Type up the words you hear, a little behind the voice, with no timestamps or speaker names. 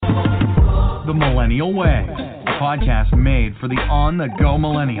Millennial Way, a podcast made for the on-the-go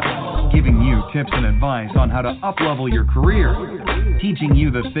millennial, giving you tips and advice on how to up-level your career, teaching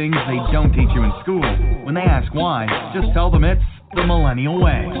you the things they don't teach you in school. When they ask why, just tell them it's the Millennial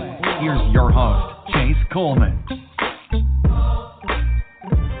Way. Here's your host, Chase Coleman.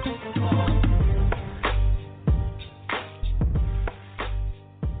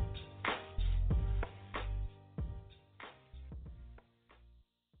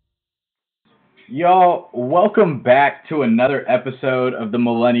 Y'all, welcome back to another episode of the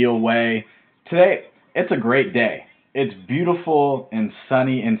Millennial Way. Today, it's a great day. It's beautiful and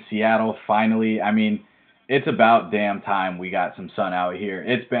sunny in Seattle, finally. I mean, it's about damn time we got some sun out here.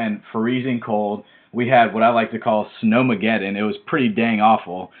 It's been freezing cold. We had what I like to call snowmageddon. It was pretty dang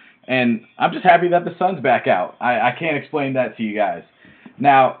awful. And I'm just happy that the sun's back out. I can't explain that to you guys.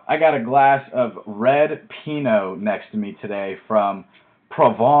 Now, I got a glass of red Pinot next to me today from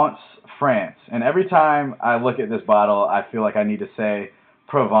Provence, France. And every time I look at this bottle, I feel like I need to say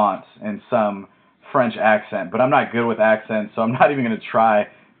Provence in some French accent. But I'm not good with accents, so I'm not even going to try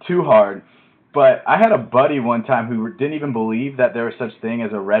too hard. But I had a buddy one time who didn't even believe that there was such thing as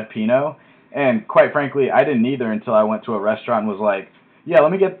a red Pinot. And quite frankly, I didn't either until I went to a restaurant and was like, yeah,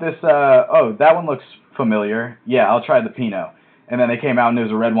 let me get this. Oh, that one looks familiar. Yeah, I'll try the Pinot. And then they came out and it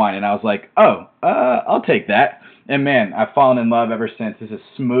was a red wine. And I was like, I'll take that. And man, I've fallen in love ever since. This is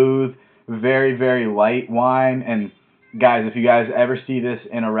smooth, very, very light wine. And guys, if you guys ever see this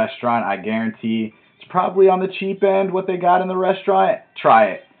in a restaurant, I guarantee it's probably on the cheap end what they got in the restaurant.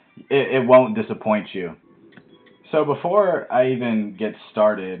 Try it. It won't disappoint you. So before I even get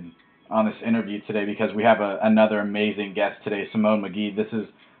started on this interview today, because we have another amazing guest today, Simone Magee.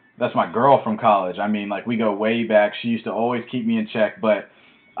 That's my girl from college. I mean, like, we go way back. She used to always keep me in check, but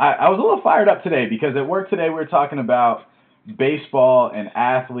I was a little fired up today because at work today we were talking about baseball and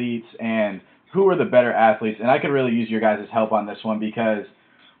athletes and who are the better athletes. And I could really use your guys' help on this one because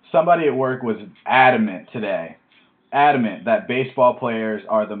somebody at work was adamant that baseball players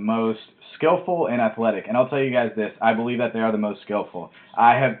are the most skillful and athletic. And I'll tell you guys this, I believe that they are the most skillful.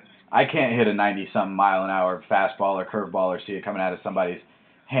 I can't hit a 90-something mile an hour fastball or curveball or see it coming out of somebody's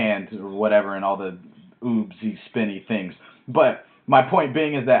hand or whatever and all the oopsy spinny things. But my point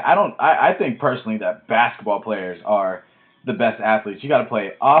being is that I think personally that basketball players are the best athletes. You got to play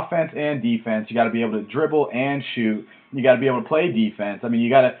offense and defense. You got to be able to dribble and shoot. You got to be able to play defense. I mean,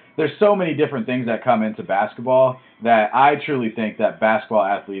 there's so many different things that come into basketball that I truly think that basketball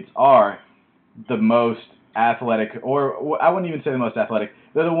athletes are the most athletic, or I wouldn't even say the most athletic.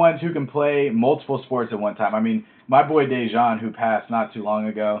 They're the ones who can play multiple sports at one time. I mean, my boy Dejan, who passed not too long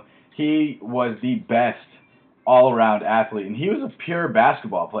ago, he was the best all-around athlete, and he was a pure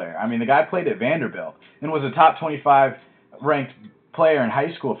basketball player. I mean, the guy played at Vanderbilt and was a top 25 ranked player in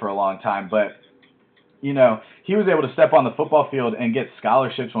high school for a long time, but, you know, he was able to step on the football field and get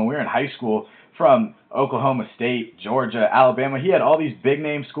scholarships when we were in high school from Oklahoma State, Georgia, Alabama. He had all these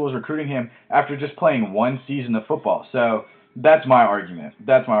big-name schools recruiting him after just playing one season of football. So that's my argument.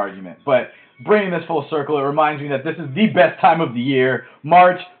 But bringing this full circle, it reminds me that this is the best time of the year.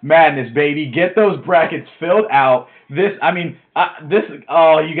 March Madness, baby. Get those brackets filled out. You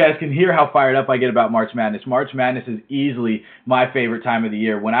guys can hear how fired up I get about March Madness. March Madness is easily my favorite time of the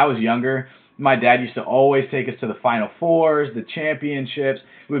year. When I was younger, my dad used to always take us to the Final Fours, the championships.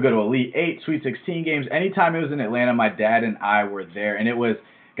 We would go to Elite 8, Sweet 16 games. Anytime it was in Atlanta, my dad and I were there. And it was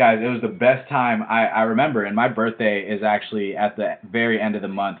the best time I remember. And my birthday is actually at the very end of the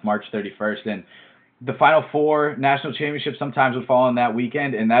month, March 31st. And the Final Four national championships sometimes would fall on that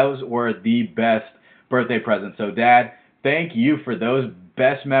weekend. And those were the best birthday presents. So, Dad, thank you for those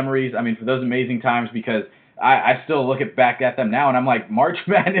best memories. I mean, for those amazing times, because I still look back at them now, and I'm like, March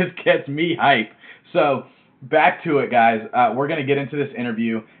Madness gets me hype. So back to it, guys. We're going to get into this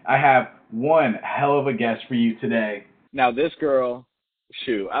interview. I have one hell of a guest for you today. Now, this girl,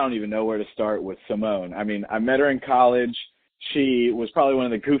 I don't even know where to start with Simone. I mean, I met her in college. She was probably one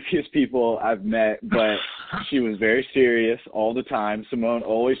of the goofiest people I've met, but she was very serious all the time. Simone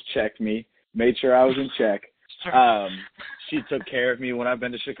always checked me, made sure I was in check. She took care of me when I've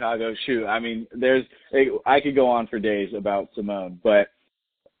been to Chicago. I mean, I could go on for days about Simone, but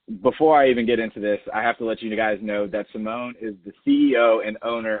before I even get into this, I have to let you guys know that Simone is the CEO and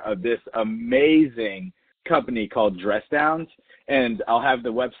owner of this amazing company called Dress Downs, and I'll have the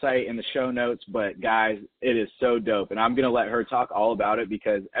website in the show notes, but guys, it is so dope, and I'm going to let her talk all about it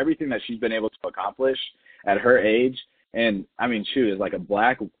because everything that she's been able to accomplish at her age, and I mean, is like a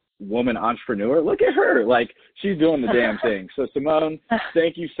black woman entrepreneur. Look at her. Like, she's doing the damn thing. So Simone,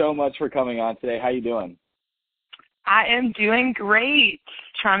 thank you so much for coming on today. How you doing? I am doing great.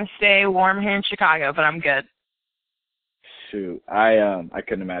 Trying to stay warm here in Chicago, but I'm good. Shoot, I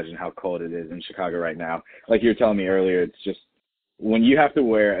couldn't imagine how cold it is in Chicago right now. Like you were telling me earlier, it's just when you have to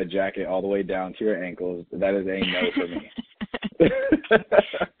wear a jacket all the way down to your ankles, that is a no for me.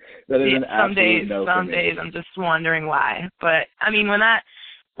 That is an absolute no for me. Some days I'm just wondering why. But I mean, once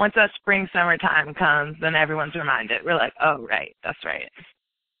that spring summertime comes, then everyone's reminded. We're like, oh right, that's right.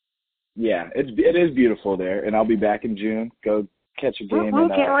 Yeah, it is beautiful there, and I'll be back in June. Go catch a game in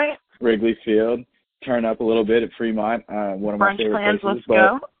Wrigley Field. Turn up a little bit at Fremont, one of my favorite places.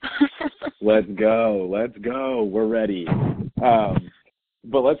 Let's go. We're ready.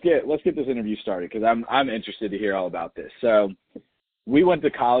 But let's get this interview started because I'm interested to hear all about this. So we went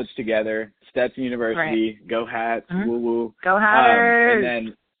to college together, Stetson University. Right. Go Hats, woo woo. Go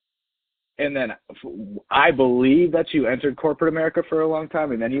Hatters. And then I believe that you entered corporate America for a long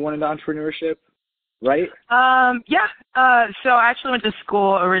time, and then you went into entrepreneurship, right? Yeah. So I actually went to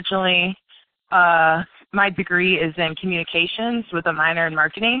school originally. My degree is in communications with a minor in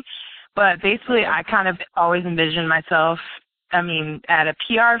marketing, but basically I kind of always envisioned myself, at a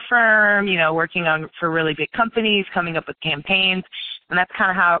PR firm, working for really big companies, coming up with campaigns, and that's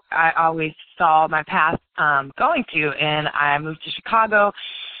kind of how I always saw my path going to. And I moved to Chicago.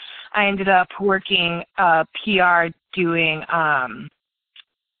 I ended up working PR doing kind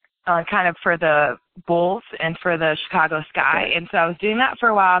of for the Bulls and for the Chicago Sky. And so I was doing that for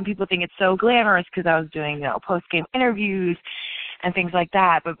a while, and people think it's so glamorous because I was doing, post-game interviews and things like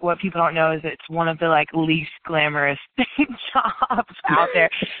that. But what people don't know is it's one of the, least glamorous jobs out there.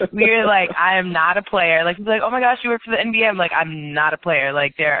 We're I am not a player. People are like, oh, my gosh, you work for the NBA. I'm like, I'm not a player.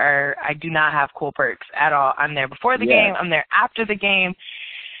 I do not have cool perks at all. I'm there before the game. I'm there after the game.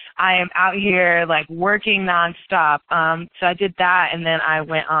 I am out here, working nonstop. So I did that, and then I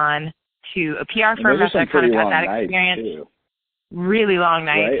went on to a PR firm after I kind of got that experience. Too. Really long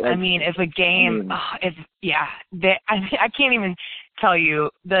nights. Right? If a game, I can't even tell you.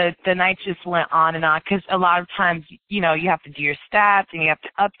 The nights just went on and on because a lot of times, you have to do your stats and you have to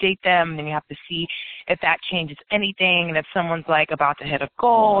update them, and then you have to see if that changes anything. And if someone's about to hit a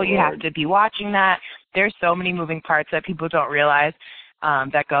goal, you have to be watching that. There's so many moving parts that people don't realize.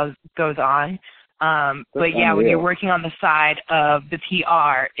 That goes on. But yeah, when you're working on the side of the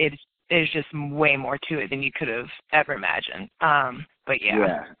PR, there's just way more to it than you could have ever imagined. But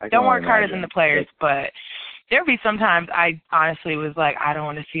yeah don't work harder than the players. But there'd be sometimes I honestly was like, I don't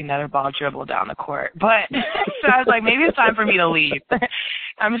want to see another ball dribble down the court. But so I was like, maybe it's time for me to leave.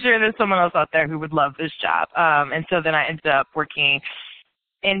 I'm sure there's someone else out there who would love this job. And so then I ended up working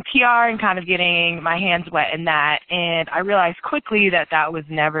in PR and kind of getting my hands wet in that. And I realized quickly that that was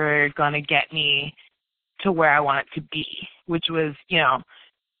never going to get me to where I wanted to be, which was,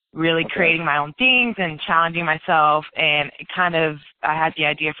 really creating my own things and challenging myself. And I had the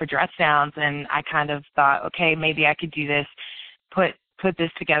idea for dress downs, and I kind of thought, okay, maybe I could do this, put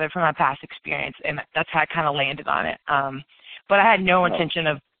this together from my past experience. And that's how I kind of landed on it. But I had no intention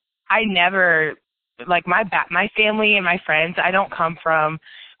of, I never, my family and my friends, I don't come from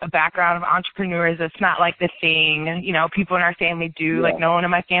a background of entrepreneurs. That's not the thing, people in our family do. Yeah. No one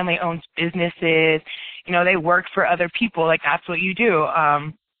in my family owns businesses. They work for other people. That's what you do.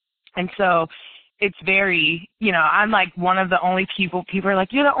 And so it's very, I'm one of the only people are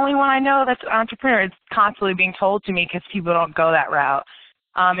like, you're the only one I know that's an entrepreneur. It's constantly being told to me because people don't go that route.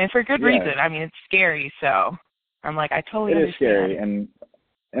 And for good reason. It's scary. So I'm like, I totally understand. It is scary.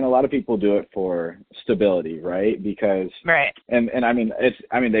 And a lot of people do it for stability, right? Because and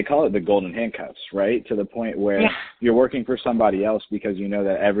they call it the golden handcuffs, right? To the point where you're working for somebody else because you know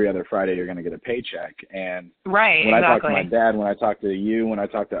that every other Friday you're going to get a paycheck. And when I talk to my dad, when I talk to you, when I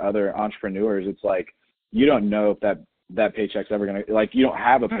talk to other entrepreneurs, it's you don't know if that paycheck's ever going to, you don't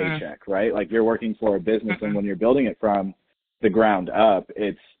have a paycheck, right? You're working for a business, and when you're building it from the ground up,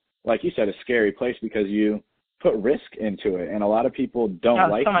 it's, like you said, a scary place because you put risk into it, and a lot of people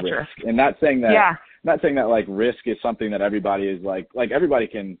don't like so much risk. And not saying that risk is something that everybody is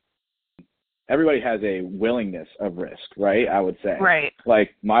everybody has a willingness of risk, right? I would say, right.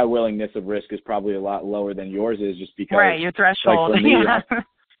 My willingness of risk is probably a lot lower than yours is, just because your threshold. For me,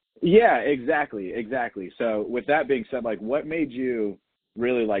 exactly. So with that being said, what made you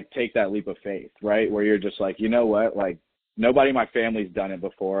really take that leap of faith, right? Where you're just you know what, nobody in my family's done it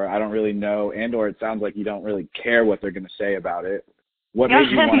before. I don't really know, or it sounds like you don't really care what they're going to say about it. What made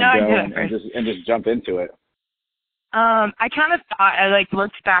you want to go and just jump into it? I kind of thought, I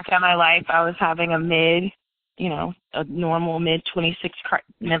looked back at my life. I was having a normal mid-26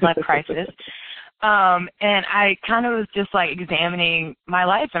 midlife crisis. And I kind of was just like examining my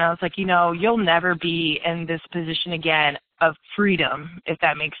life, and I was like, you'll never be in this position again of freedom, if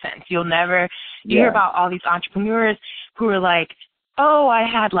that makes sense. You'll never, you hear about all these entrepreneurs who are like, oh, I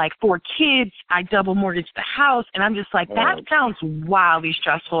had like 4 kids, I double mortgaged the house, and I'm just like, that sounds wildly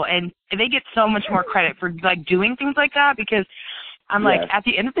stressful. And they get so much more credit for like doing things like that, because I'm like, at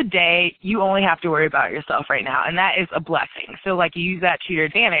the end of the day, you only have to worry about yourself right now, and that is a blessing. So, like, you use that to your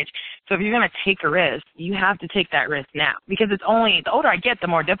advantage. So if you're going to take a risk, you have to take that risk now, because it's only, the older I get, the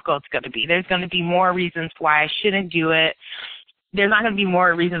more difficult it's going to be. There's going to be more reasons why I shouldn't do it. There's not going to be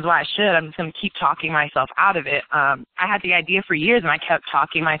more reasons why I should. I'm just going to keep talking myself out of it. I had the idea for years, and I kept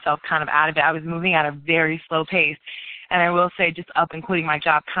talking myself kind of out of it. I was moving at a very slow pace. And I will say, just up and quitting my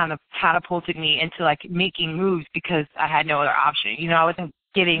job kind of catapulted me into, like, making moves, because I had no other option. I wasn't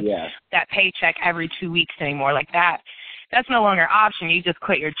getting that paycheck every 2 weeks anymore. Like, that's no longer an option. You just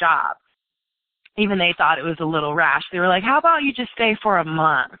quit your job. Even they thought it was a little rash. They were like, how about you just stay for a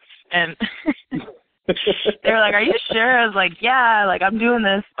month? And they were like, are you sure? I was like, yeah, like, I'm doing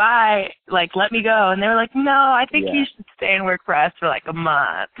this. Bye. Like, let me go. And they were like, no, I think you should stay and work for us for like a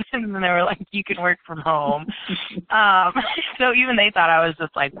month. And then they were like, you can work from home. So even they thought I was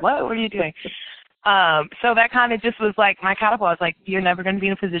just like, what are you doing? So that kind of just was like my catapult. I was like, you're never going to be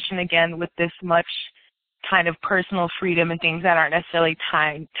in a position again with this much kind of personal freedom and things that aren't necessarily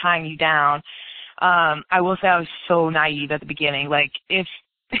tying you down. I will say I was so naive at the beginning. Like, if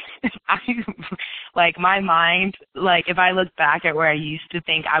like, my mind, like, if I look back at where I used to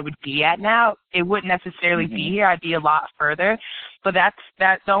think I would be at now, it wouldn't necessarily be here. I'd be a lot further. But that's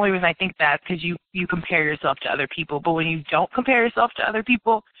the only reason I think that, because you compare yourself to other people. But when you don't compare yourself to other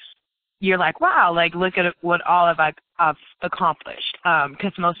people, you're like, wow, like, look at what all I've accomplished.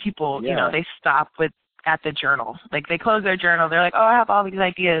 Because most people, they stop at the journal. Like, they close their journal. They're like, oh, I have all these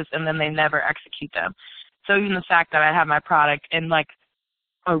ideas, and then they never execute them. So even the fact that I have my product in, like,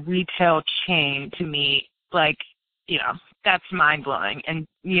 a retail chain, to me, like, that's mind-blowing. And,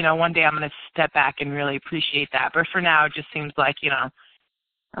 one day I'm going to step back and really appreciate that. But for now, it just seems like,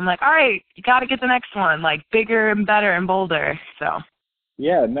 I'm like, all right, you got to get the next one, like, bigger and better and bolder. So.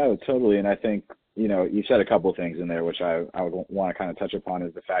 Yeah, no, totally. And I think, you said a couple of things in there, which I would want to kind of touch upon,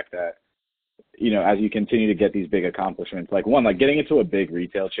 is the fact that, as you continue to get these big accomplishments, like, one, like, getting into a big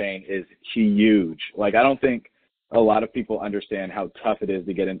retail chain is huge. Like, I don't think a lot of people understand how tough it is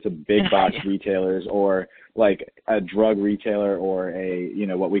to get into big box retailers, or like a drug retailer, or a,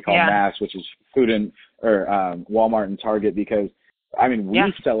 what we call mass, which is food or Walmart and Target, because I mean, we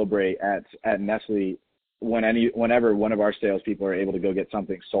celebrate at Nestle whenever one of our salespeople are able to go get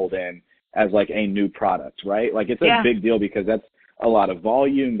something sold in as like a new product, right? Like, it's a big deal, because that's a lot of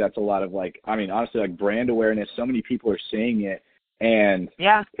volume. That's a lot of, like, I mean, honestly, like, brand awareness. So many people are seeing it. And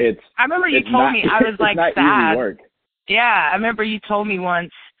it's, I remember you told me, I was like, not sad. Easy work. Yeah, I remember you told me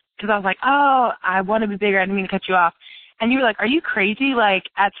once, because I was like, oh, I want to be bigger. I didn't mean to cut you off. And you were like, are you crazy? Like,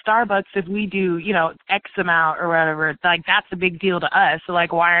 at Starbucks, if we do, X amount or whatever, like, that's a big deal to us. So,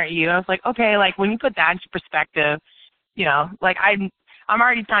 like, why aren't you? And I was like, okay, like, when you put that into perspective, like, I'm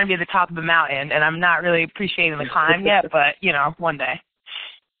already trying to be at the top of the mountain, and I'm not really appreciating the climb yet, but, one day.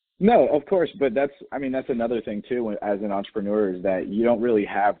 No, of course, but that's another thing too, as an entrepreneur, is that you don't really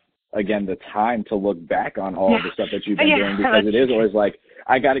have, again, the time to look back on all of the stuff that you've been doing, because it is always like,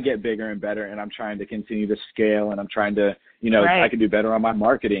 I got to get bigger and better, and I'm trying to continue to scale, and I'm trying to, I can do better on my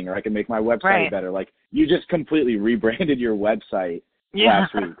marketing, or I can make my website better. Like, you just completely rebranded your website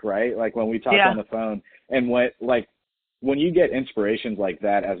last week, right? Like, when we talked on the phone, and when you get inspirations like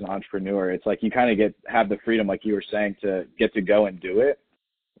that as an entrepreneur, it's like you kind of have the freedom, like you were saying, to get to go and do it.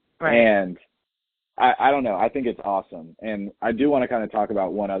 Right. And I don't know. I think it's awesome. And I do want to kind of talk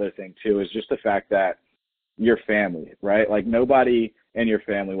about one other thing too, is just the fact that your family, right? Like, nobody in your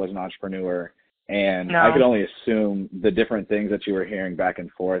family was an entrepreneur. And I could only assume the different things that you were hearing back and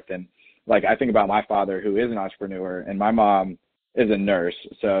forth. And like, I think about my father, who is an entrepreneur, and my mom is a nurse.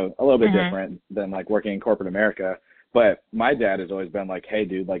 So a little bit different than like working in corporate America. But my dad has always been like, hey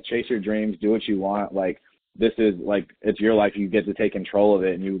dude, like, chase your dreams, do what you want. Like, this is like, it's your life. You get to take control of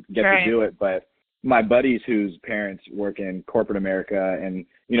it, and you get to do it. But my buddies whose parents work in corporate America and,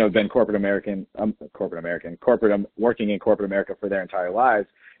 been working in corporate America for their entire lives,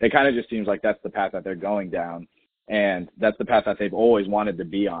 it kind of just seems like that's the path that they're going down. And that's the path that they've always wanted to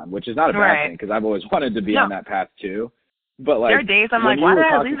be on, which is not a bad thing, because I've always wanted to be on that path too. But like, there are days I'm like, why did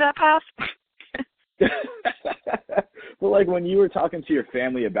I leave that path? But like, when you were talking to your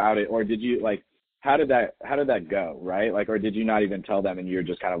family about it, or did you, like, how did that go, right? Like, or did you not even tell them, and you're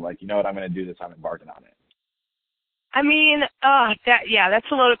just kind of like, you know what, I'm going to do this, I'm embarking on it? I mean, that's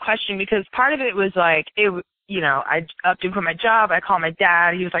a loaded question because part of it was like, I upped and quit my job. I called my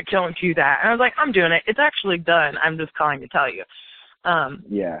dad. He was like, don't do that. And I was like, I'm doing it. It's actually done. I'm just calling to tell you.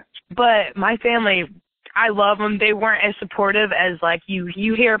 But my family, I love them. They weren't as supportive as like you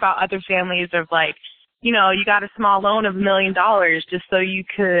hear about other families of like, you got a small loan of $1 million just so you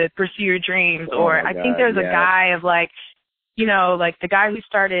could pursue your dreams. I think there's a guy of like, like the guy who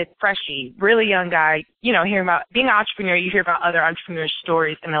started Freshie, really young guy, hearing about being an entrepreneur, you hear about other entrepreneur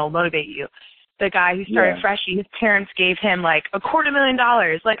stories and it'll motivate you. The guy who started Freshie, his parents gave him like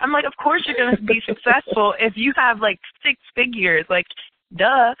 $250,000. Like, I'm like, of course you're going to be successful if you have like 6 figures, like,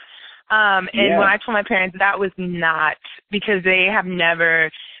 duh. And when I told my parents, that was not, because they've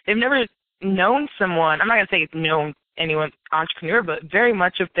never known someone, I'm not going to say it's known anyone entrepreneur, but very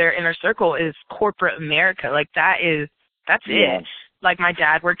much of their inner circle is corporate America. Like that's it. Like my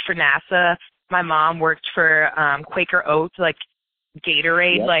dad worked for NASA. My mom worked for Quaker Oats, like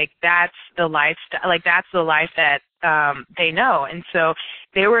Gatorade. Like that's the lifestyle. Like that's the life that they know. And so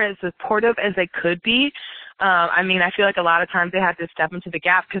they were as supportive as they could be. I mean, I feel like a lot of times they had to step into the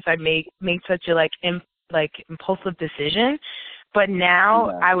gap because I made such a impulsive decision. But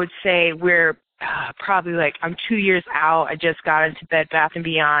now I would say we're probably like I'm 2 years out. I just got into Bed Bath &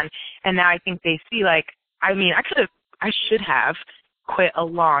 Beyond, and now I think they see like, I mean, I should have quit a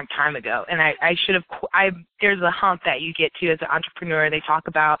long time ago, and I should have. There's a hump that you get to as an entrepreneur. They talk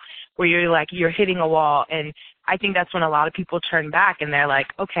about where you're hitting a wall, and I think that's when a lot of people turn back and they're like,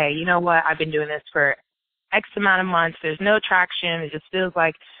 okay, you know what? I've been doing this for X amount of months. There's no traction. It just feels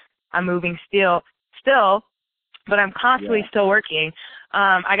like I'm moving still, but I'm constantly still working.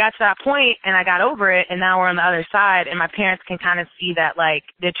 I got to that point and I got over it, and now we're on the other side, and my parents can kind of see that like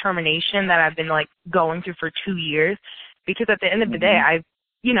determination that I've been like going through for 2 years, because at the end of the day, I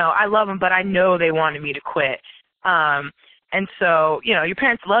love them, but I know they wanted me to quit. And so, your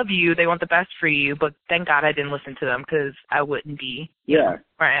parents love you. They want the best for you, but thank God I didn't listen to them, because I wouldn't be where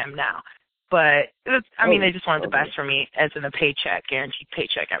I am now. But, they just wanted the best for me, as in a paycheck, guaranteed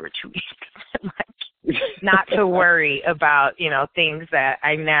paycheck every 2 weeks. Not to worry about, things that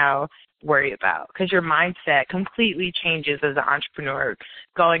I now worry about, because your mindset completely changes as an entrepreneur.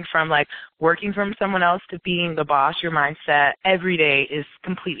 Going from like working from someone else to being the boss, your mindset every day is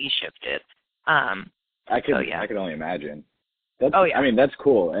completely shifted. I could only imagine. I mean, that's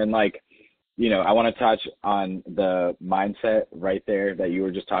cool. And like, I want to touch on the mindset right there that you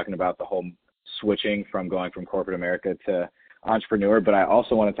were just talking about, the whole switching from going from corporate America to entrepreneur. But I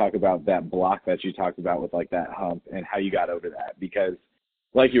also want to talk about that block that you talked about with like that hump and how you got over that, because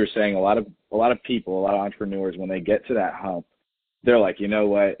like you were saying, a lot of people, a lot of entrepreneurs, when they get to that hump, they're like, you know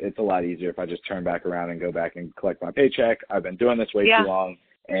what, it's a lot easier if I just turn back around and go back and collect my paycheck. I've been doing this way too long,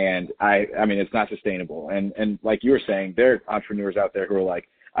 and I mean, it's not sustainable. And like you were saying, there are entrepreneurs out there who are like,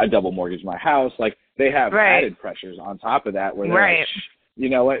 I double mortgage my house. Like they have added pressures on top of that, where they're like, you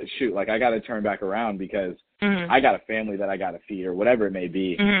know what, shoot, like I got to turn back around because I got a family that I got to feed, or whatever it may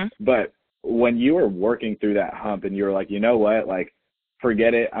be. But when you were working through that hump and you were like, you know what, like,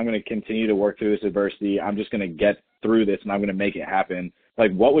 forget it, I'm going to continue to work through this adversity. I'm just going to get through this and I'm going to make it happen.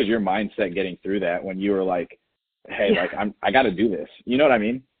 Like, what was your mindset getting through that when you were like, hey, like, I got to do this? You know what I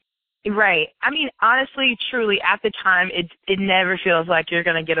mean? Right. I mean, honestly, truly, at the time, it never feels like you're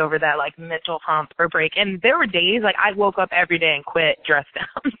going to get over that, like, mental hump or break. And there were days, like, I woke up every day and quit dress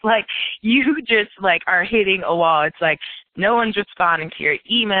downs. Like, you just, like, are hitting a wall. It's like no one's responding to your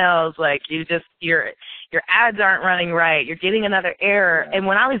emails. Like, your ads aren't running right. You're getting another error. And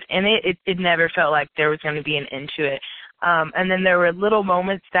when I was in it, it never felt like there was going to be an end to it. And then there were little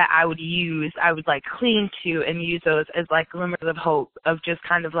moments that I would like cling to and use those as like glimmers of hope, of just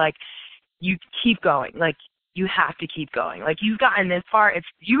kind of like, you keep going. Like, you have to keep going. Like, you've gotten this far. If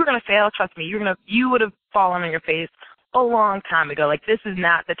you were going to fail, trust me, you would have fallen on your face a long time ago. Like, this is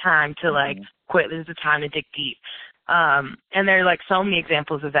not the time to like quit. This is the time to dig deep. And there are like so many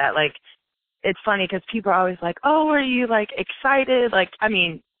examples of that. Like, it's funny because people are always like, oh, are you like excited? Like, I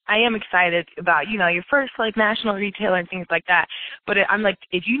mean, I am excited about, your first like national retailer and things like that. But I'm like,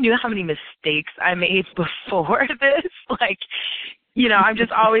 if you knew how many mistakes I made before this, like, I'm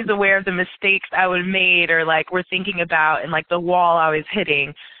just always aware of the mistakes I would have made or like we're thinking about, and like the wall I was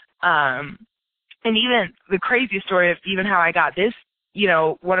hitting. And even the crazy story of even how I got this,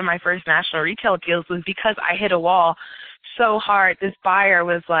 one of my first national retail deals was because I hit a wall so hard. This buyer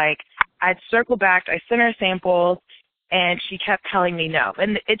was like, I'd circle back, I sent her samples, and she kept telling me no.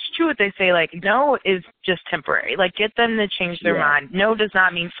 And it's true what they say, like, no is just temporary. Like, get them to change their mind. No does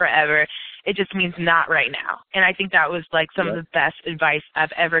not mean forever. It just means not right now. And I think that was, like, some of the best advice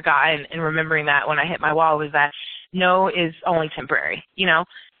I've ever gotten. And remembering that when I hit my wall was that no is only temporary, you know.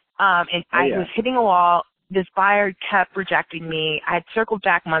 And I was hitting a wall. This buyer kept rejecting me. I had circled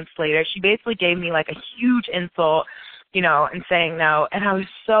back months later. She basically gave me like a huge insult, you know, and saying no. And I was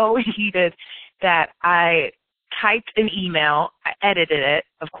so heated that I typed an email. I edited it.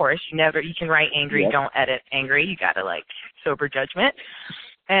 Of course, you can write angry. Don't edit angry. You got to like sober judgment.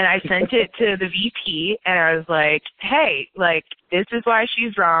 And I sent it to the VP, and I was like, hey, like, this is why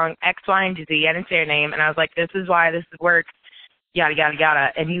she's wrong, X, Y, and Z. I didn't say her name. And I was like, this is why this works, yada, yada, yada.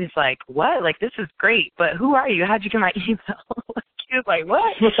 And he was like, what? Like, this is great, but who are you? How'd you get my email? He was like,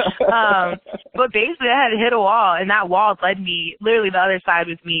 what? But basically, I had to hit a wall, and that wall led me, literally the other side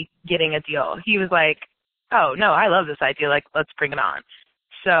was me getting a deal. He was like, oh, no, I love this idea. Like, let's bring it on.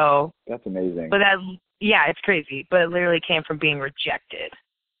 So. That's amazing. But it's crazy. But it literally came from being rejected.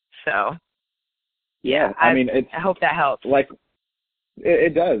 So, I mean, I hope that helps. Like,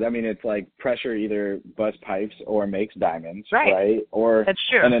 it does. I mean, it's like pressure either busts pipes or makes diamonds, right? Or, that's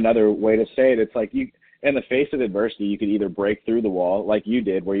true. And another way to say it, it's like you, in the face of adversity, you could either break through the wall, like you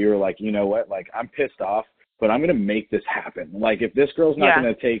did, where you were like, you know what, like, I'm pissed off, but I'm going to make this happen. Like, if this girl's not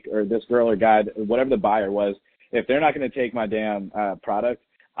going to take, or this girl or guy, whatever the buyer was, if they're not going to take my damn product,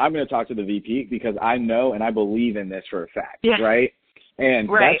 I'm going to talk to the VP because I know and I believe in this for a fact, right? And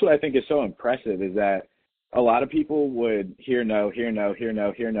that's what I think is so impressive is that a lot of people would hear no, and they're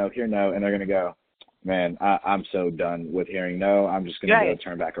going to go, man, I'm so done with hearing no. I'm just going to go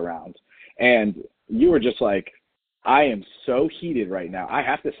turn back around. And you were just like, I am so heated right now. I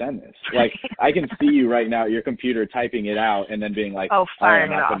have to send this. Like, I can see you right now at your computer typing it out and then being like, I'm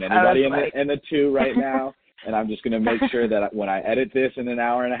not putting anybody in the two right now. And I'm just going to make sure that when I edit this in an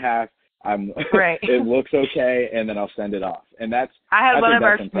hour and a half, it looks okay, and then I'll send it off. And I had one of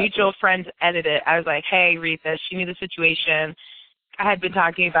our mutual friends edit it. I was like, hey, read this. She knew the situation. I had been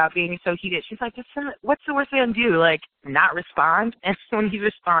talking about being so heated. She's like, what's the worst thing I can do? Like, not respond? And when he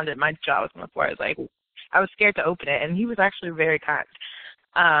responded, my jaw was on the floor. I was like, I was scared to open it, and he was actually very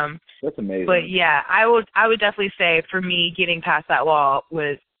kind. That's amazing. But yeah, I would definitely say for me, getting past that wall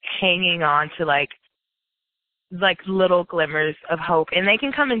was hanging on to like little glimmers of hope, and they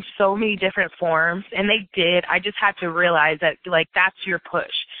can come in so many different forms, and they did. I just had to realize that, like, that's your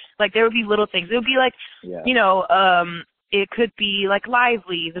push. Like, there would be little things. It would be like, you know, it could be like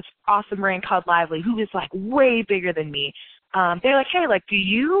Lively, this awesome brand called Lively, who is like way bigger than me. They're like, hey, like, do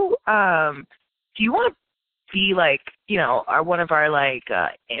you want to be like, you know, one of our like,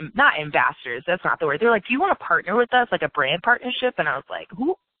 not ambassadors, that's not the word. They're like, do you want to partner with us, like a brand partnership? And I was like,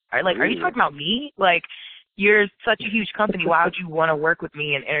 are you talking about me? Like, you're such a huge company. Why would you want to work with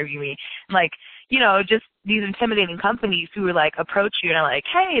me and interview me? Like, you know, just these intimidating companies who are like approach you and are like,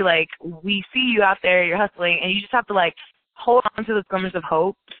 hey, like, we see you out there, you're hustling, and you just have to like hold on to those glimmers of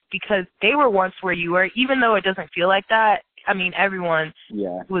hope because they were once where you were, even though it doesn't feel like that. I mean, everyone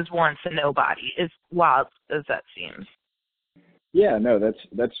was once a nobody, as wild as that seems. Yeah, no,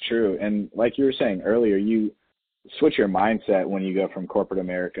 that's true. And like you were saying earlier, you switch your mindset when you go from corporate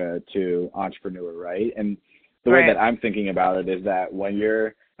America to entrepreneur, right? And the way that I'm thinking about it is that when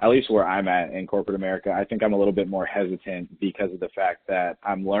you're, at least where I'm at in corporate America, I think I'm a little bit more hesitant because of the fact that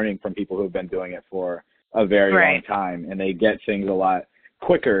I'm learning from people who have been doing it for a very long time, and they get things a lot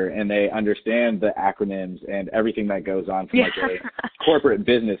quicker, and they understand the acronyms and everything that goes on from like a corporate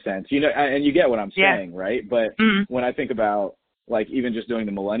business sense, you know, and you get what I'm saying, right? But when I think about like even just doing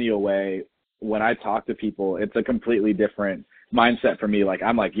the millennial way, when I talk to people, it's a completely different mindset for me. Like,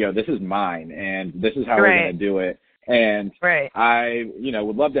 I'm like, yo, this is mine, and this is how we're going to do it. And I, you know,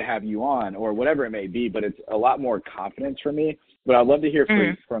 would love to have you on or whatever it may be, but it's a lot more confidence for me. But I'd love to hear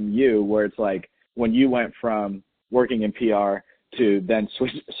from you where it's like when you went from working in PR to then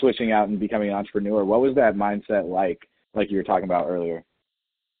switching out and becoming an entrepreneur, what was that mindset like you were talking about earlier?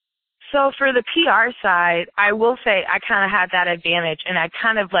 So for the PR side, I will say I kind of had that advantage, and I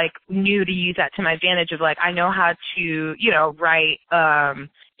kind of like knew to use that to my advantage of like, I know how to, you know, write,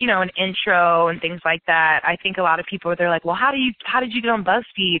 you know, an intro and things like that. I think a lot of people, they're like, well, how did you get on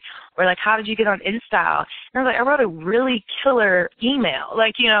Buzzfeed? Or like, how did you get on InStyle? And I was like, I wrote a really killer email.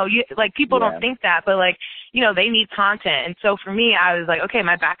 Like, you know, people don't think that, but like, you know, they need content. And so for me, I was like, okay,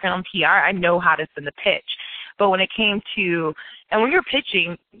 my background in PR, I know how to send a pitch. But when it came to, and when you're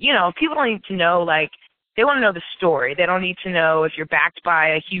pitching, you know, people don't need to know, like, they want to know the story. They don't need to know if you're backed by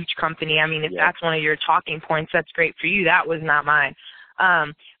a huge company. I mean, if that's one of your talking points, that's great for you. That was not mine.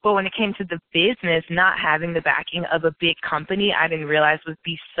 But when it came to the business, not having the backing of a big company, I didn't realize would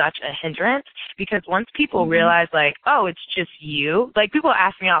be such a hindrance, because once people realize, like, oh, it's just you, like, people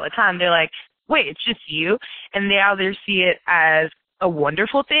ask me all the time, they're like, wait, it's just you? And now they see it as, a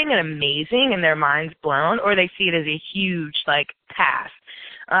wonderful thing and amazing and their mind's blown, or they see it as a huge, like, task.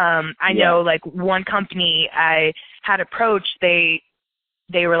 I know, like, one company I had approached, they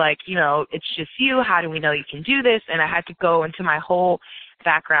were like, you know, it's just you. How do we know you can do this? And I had to go into my whole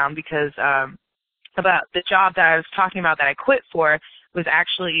background because about the job that I was talking about that I quit for was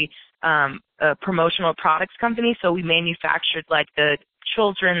actually a promotional products company. So we manufactured, like, the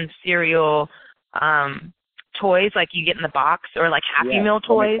children's cereal toys like you get in the box, or like Happy Meal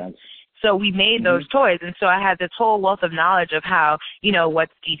toys. So we made those toys, and so I had this whole wealth of knowledge of how, you know,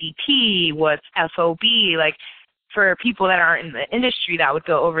 what's DDP, what's FOB, like, for people that aren't in the industry that would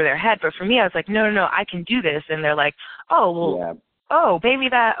go over their head. But for me, I was like, no, I can do this. And they're like, oh, well, maybe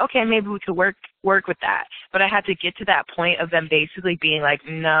we could work with that. But I had to get to that point of them basically being like,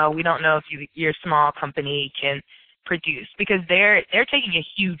 no, we don't know if your small company can produce, because they're taking a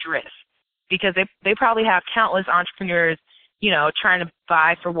huge risk, because they probably have countless entrepreneurs, you know, trying to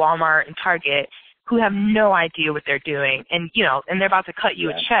buy for Walmart and Target who have no idea what they're doing, and, you know, and they're about to cut you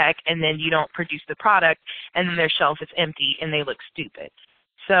a check, and then you don't produce the product, and then their shelf is empty and they look stupid.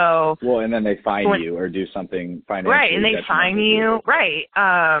 So and then they fine you or do something financially. Right, and they fine you, right.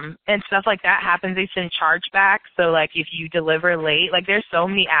 And stuff like that happens. They send chargebacks. So, like, if you deliver late, like, there's so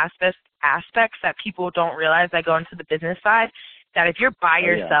many aspects that people don't realize that go into the business side, that if you're by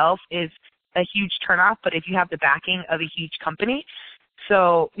yourself is a huge turnoff, but if you have the backing of a huge company.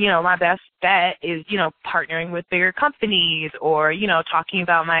 So, you know, my best bet is, you know, partnering with bigger companies, or, you know, talking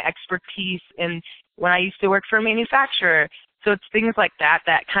about my expertise in when I used to work for a manufacturer. So it's things like that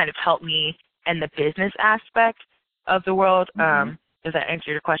kind of help me in the business aspect of the world. Does that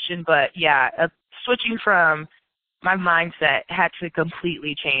answer your question? But yeah, switching from my mindset had to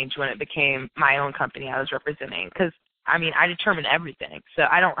completely change when it became my own company I was representing, because I mean, I determine everything. So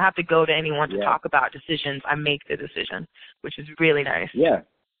I don't have to go to anyone to talk about decisions. I make the decision, which is really nice. Yeah.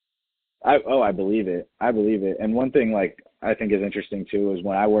 I believe it. And one thing, like, I think is interesting too is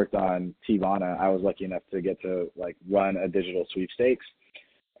when I worked on Tivana, I was lucky enough to get to, like, run a digital sweepstakes.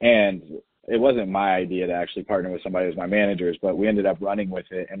 And it wasn't my idea to actually partner with somebody as my managers, but we ended up running with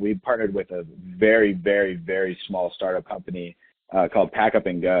it. And we partnered with a very, very, very small startup company called Pack Up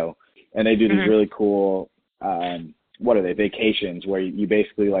and Go. And they do these really cool vacations where you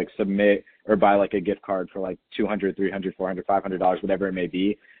basically, like, submit or buy, like, a gift card for, like, $200, $300, $400, $500, whatever it may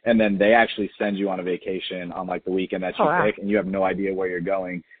be, and then they actually send you on a vacation on, like, the weekend that you pick, and you have no idea where you're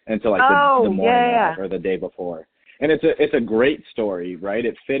going until, like, the morning of, or the day before. And it's a great story, right?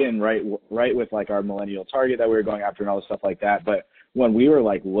 It fit in right with, like, our millennial target that we were going after and all the stuff like that. But when we were,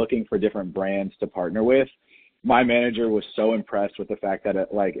 like, looking for different brands to partner with, my manager was so impressed with the fact that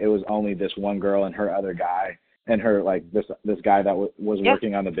it was only this one girl and her other guy, and her, like, this guy that was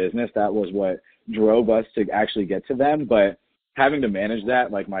working on the business. That was what drove us to actually get to them. But having to manage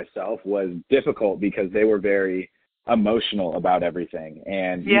that, like, myself, was difficult because they were very emotional about everything.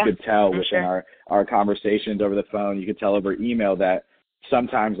 And you could tell within our conversations over the phone, you could tell over email that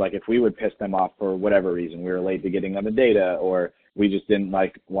sometimes, like, if we would piss them off for whatever reason, we were late to getting them the data, or we just didn't,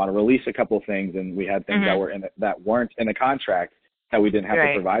 like, want to release a couple of things, and we had things that weren't in the contract that we didn't have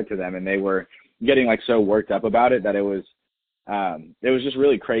to provide to them, and they were getting, like, so worked up about it that it was just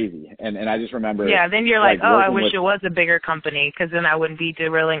really crazy. And I just remember. Yeah, then you're like, I wish it was a bigger company, because then I wouldn't be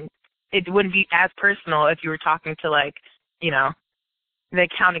it wouldn't be as personal if you were talking to, like, you know, the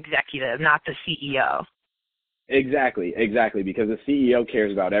account executive, not the CEO. Exactly, because the CEO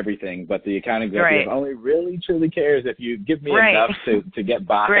cares about everything, but the account executive only really truly cares if you give me enough to get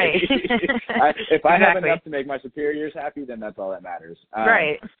by. If I have enough to make my superiors happy, then that's all that matters.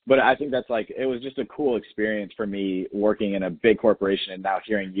 But I think that's, like, it was just a cool experience for me working in a big corporation, and now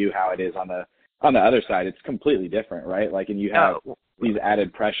hearing you how it is on the other side. It's completely different, right? Like, and you have these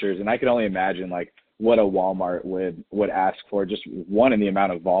added pressures, and I can only imagine, like, what a Walmart would ask for, just one, in the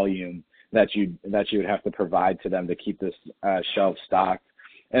amount of volume that you would have to provide to them to keep this shelf stocked.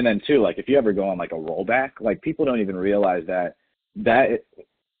 And then two, like, if you ever go on, like, a rollback, like, people don't even realize that it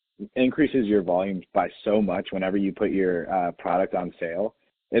increases your volume by so much whenever you put your product on sale.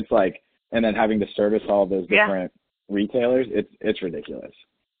 It's like, and then having to service all those different retailers, it's ridiculous.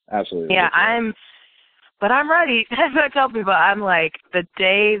 Absolutely. Yeah, ridiculous. I'm ready. As I tell people, I'm like, the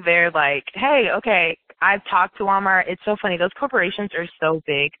day they're like, hey, okay, I've talked to Walmart. It's so funny. Those corporations are so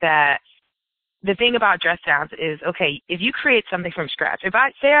big that the thing about dress downs is, okay, if you create something from scratch, if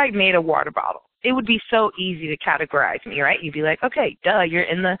I say I made a water bottle, it would be so easy to categorize me, right? You'd be like, okay, duh, you're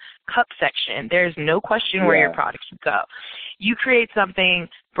in the cup section. There's no question where your product should go. You create something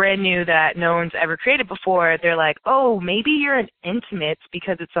brand new that no one's ever created before, they're like, oh, maybe you're an intimates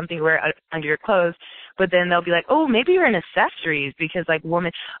because it's something you wear under your clothes, But then they'll be like, oh, maybe you're in accessories because, like,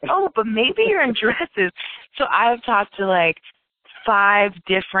 women, oh, but maybe you're in dresses. So I've talked to, like, 5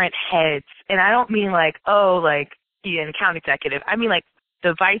 different heads. And I don't mean, like, oh, like, an account executive. I mean, like,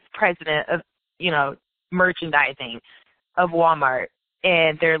 the vice president of, merchandising of Walmart.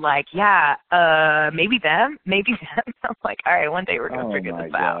 And they're like, yeah, maybe them. I'm like, all right, one day we're going to figure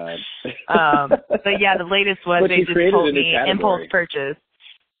this out. But yeah, the latest was they just told me impulse purchase.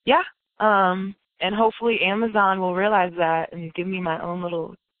 Yeah. And hopefully Amazon will realize that and give me my own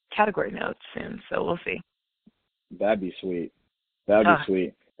little category notes soon. So we'll see. That'd be sweet. That'd be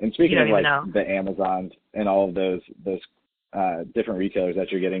sweet. And speaking of like the Amazons and all of those different retailers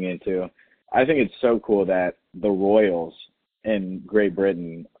that you're getting into, I think it's so cool that the Royals in Great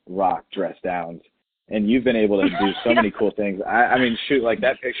Britain rock dress downs, and you've been able to do so many cool things. I mean, shoot, like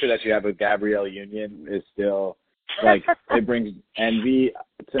that picture that you have of Gabrielle Union is still, like, it brings envy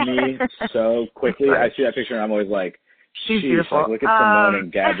to me so quickly. I see that picture and I'm always like, she's beautiful. Like, look at Simone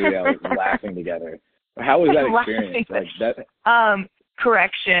and Gabrielle laughing together. How was that experience? Like that.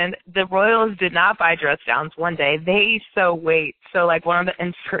 Correction, the Royals did not buy dress downs one day. They sew weight. So, like, one of the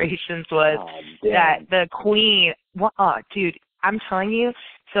inspirations was that the Queen, dude, I'm telling you,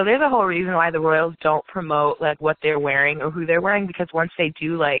 so there's a whole reason why the Royals don't promote, like, what they're wearing or who they're wearing, because once they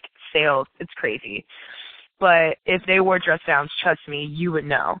do, like, sales, it's crazy. But if they wore dress downs, trust me, you would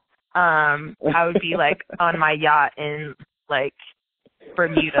know. I would be, like, on my yacht in, like,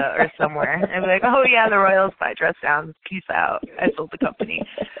 Bermuda or somewhere. I'd be like, oh, yeah, the Royals buy dress downs. Peace out. I sold the company.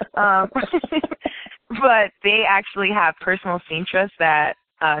 But they actually have personal seamstresses that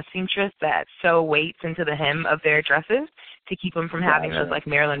sew weights into the hem of their dresses to keep them from having those, like,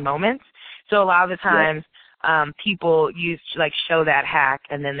 Marilyn moments. So a lot of the times people show that hack,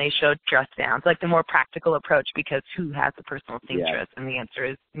 and then they show dress downs, like the more practical approach, because who has a personal seamstress? And the answer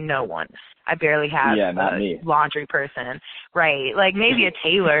is no one. I barely have a laundry person. Right. Like maybe a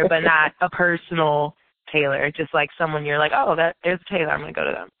tailor, but not a personal tailor, just like someone you're like, oh, there's a tailor, I'm going to go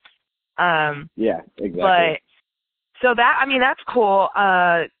to them. Yeah, exactly. But so that's cool.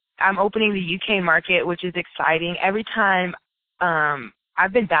 I'm opening the UK market, which is exciting. Every time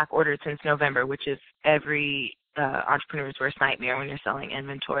I've been back ordered since November, which is every entrepreneur's worst nightmare when you're selling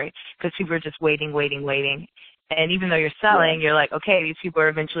inventory, because people are just waiting. And even though you're selling, you're like, okay, these people are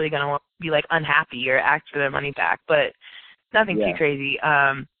eventually going to be like unhappy or ask for their money back, but nothing too crazy.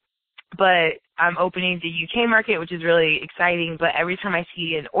 But I'm opening the UK market, which is really exciting. But every time I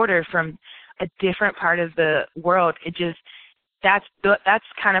see an order from a different part of the world, that's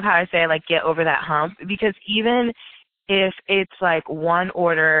kind of how I say I like get over that hump, because even if it's like one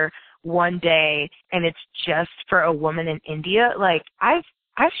order one day and it's just for a woman in India, like I've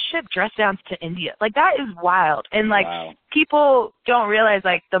shipped dress downs to India. Like that is wild. And like people don't realize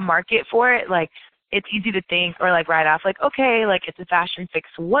like the market for it, like it's easy to think or like write off like, okay, like it's a fashion fix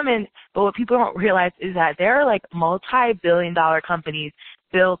for women. But what people don't realize is that there are like multi-billion-dollar companies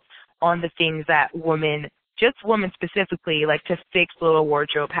built on the things that women specifically, like to fix little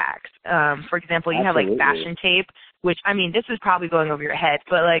wardrobe hacks. For example, you have like Fashion Tape, which, I mean, this is probably going over your head,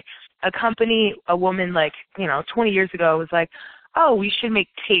 but like a woman like, 20 years ago was like, oh, we should make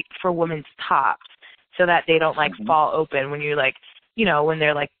tape for women's tops so that they don't like fall open when you're like, when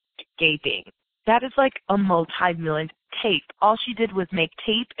they're like gaping. That is like a multi-million tape. All she did was make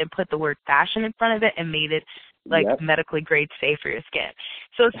tape and put the word fashion in front of it and made it like medically grade safe for your skin.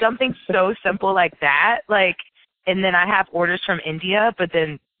 So something so simple like that, like, and then I have orders from India, but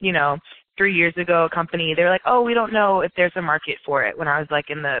then, 3 years ago, a company, they were like, oh, we don't know if there's a market for it when I was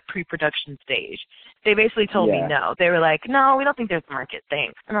like in the pre-production stage. They basically told me no. They were like, no, we don't think there's a market,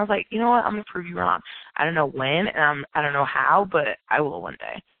 thanks. And I was like, you know what, I'm going to prove you wrong. I don't know when, and I don't know how, but I will one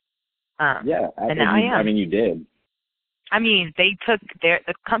day. And now I am. I mean, you did. I mean, they took the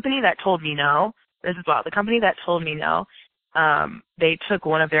company that told me no, this is wild, the company that told me no, they took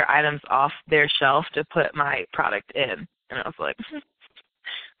one of their items off their shelf to put my product in. And I was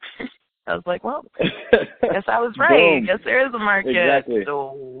like, well, guess I was right. Guess there is a market. Exactly.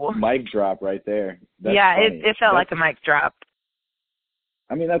 So. Mic drop right there. That's funny. It felt like a mic drop.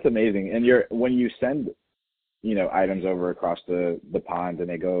 I mean, that's amazing. And when you send, items over across the pond and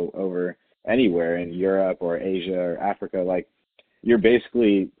they go over anywhere in Europe or Asia or Africa, like you're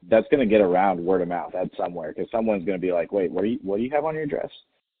basically, that's going to get around word of mouth at somewhere, because someone's going to be like, wait, what do you have on your dress?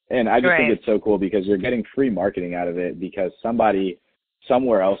 And I just think it's so cool because you're getting free marketing out of it because somebody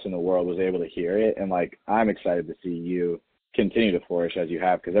somewhere else in the world was able to hear it. And like, I'm excited to see you continue to flourish as you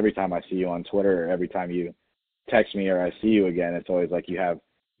have, because every time I see you on Twitter or every time you text me or I see you again, it's always like you have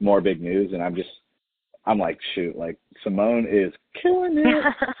more big news. And I'm just I'm like, shoot, like Simone is killing it.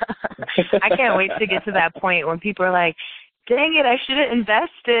 I can't wait to get to that point when people are like, dang it, I should have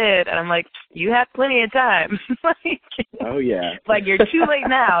invested. And I'm like, you have plenty of time. Oh, yeah. Like, you're too late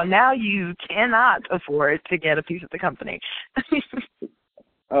now. Now you cannot afford to get a piece of the company.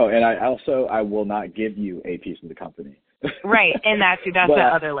 Oh, and I will not give you a piece of the company. Right, and that's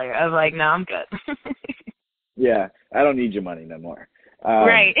that other layer of like, no, I'm good. Yeah, I don't need your money no more.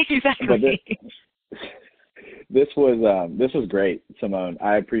 Right, exactly. This was great, Simone.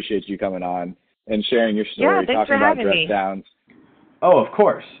 I appreciate you coming on and sharing your story, talking about dress downs. Oh, of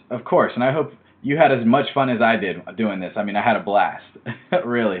course. And I hope you had as much fun as I did doing this. I mean, I had a blast,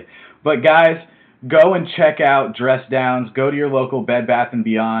 really. But guys, go and check out Dress Downs. Go to your local Bed Bath &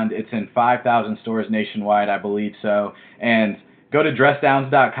 Beyond. It's in 5,000 stores nationwide, I believe so. And go to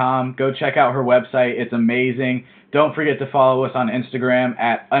dressdowns.com. Go check out her website. It's amazing. Don't forget to follow us on Instagram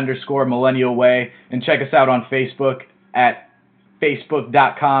at _millennialway. And check us out on Facebook at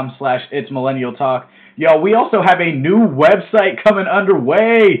facebook.com/itsmillennialtalk. Y'all, we also have a new website coming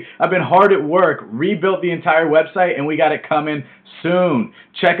underway. I've been hard at work, rebuilt the entire website, and we got it coming soon.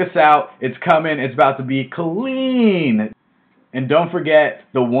 Check us out. It's coming. It's about to be clean. And don't forget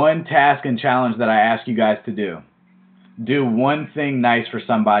the one task and challenge that I ask you guys to do. Do one thing nice for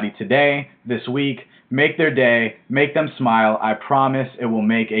somebody today, this week. Make their day. Make them smile. I promise it will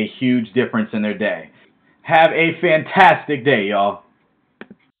make a huge difference in their day. Have a fantastic day, y'all.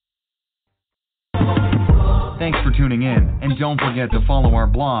 Thanks for tuning in, and don't forget to follow our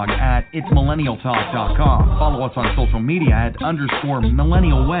blog at itsmillennialtalk.com. Follow us on social media at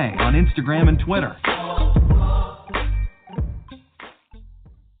 _millennialway on Instagram and Twitter.